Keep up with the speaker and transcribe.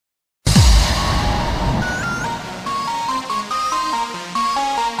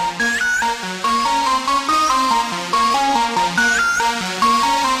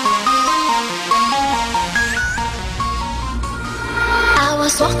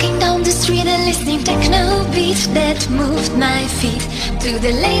walking down the street and listening techno beat that moved my feet to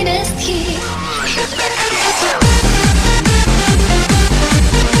the latest hit.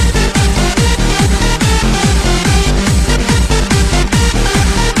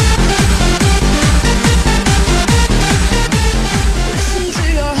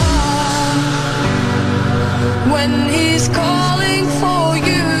 When he's calling for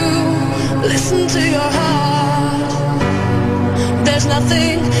you, listen to your heart. There's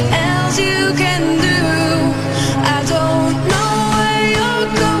nothing else you can do. I don't know where you're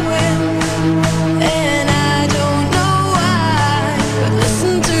going, and I don't know why, but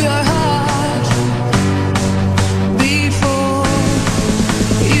listen to your heart before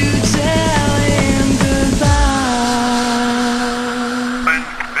you tell him goodbye.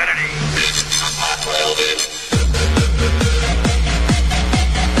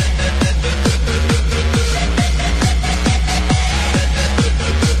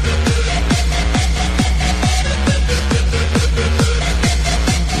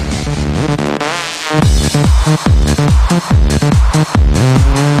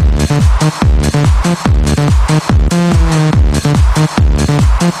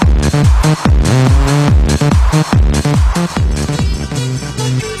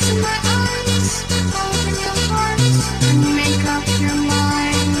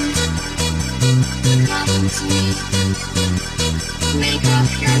 Make up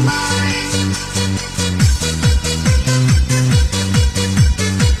your mind.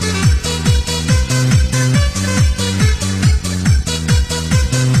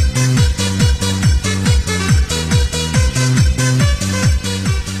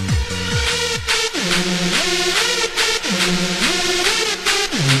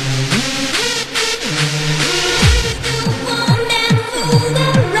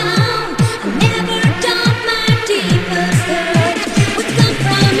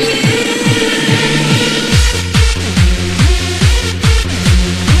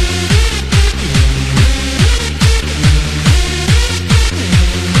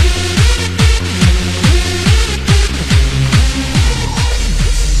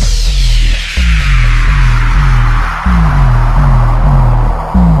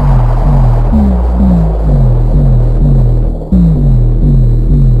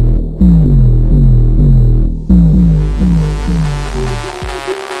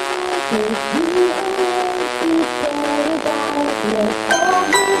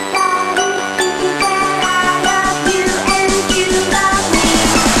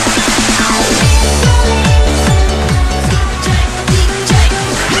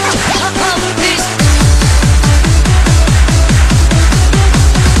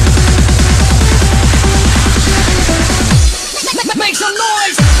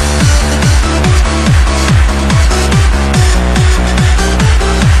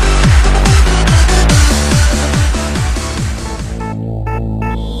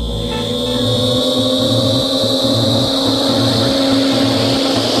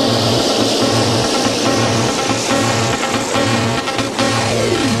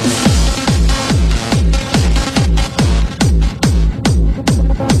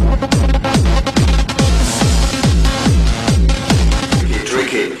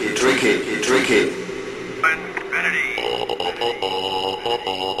 Infinity.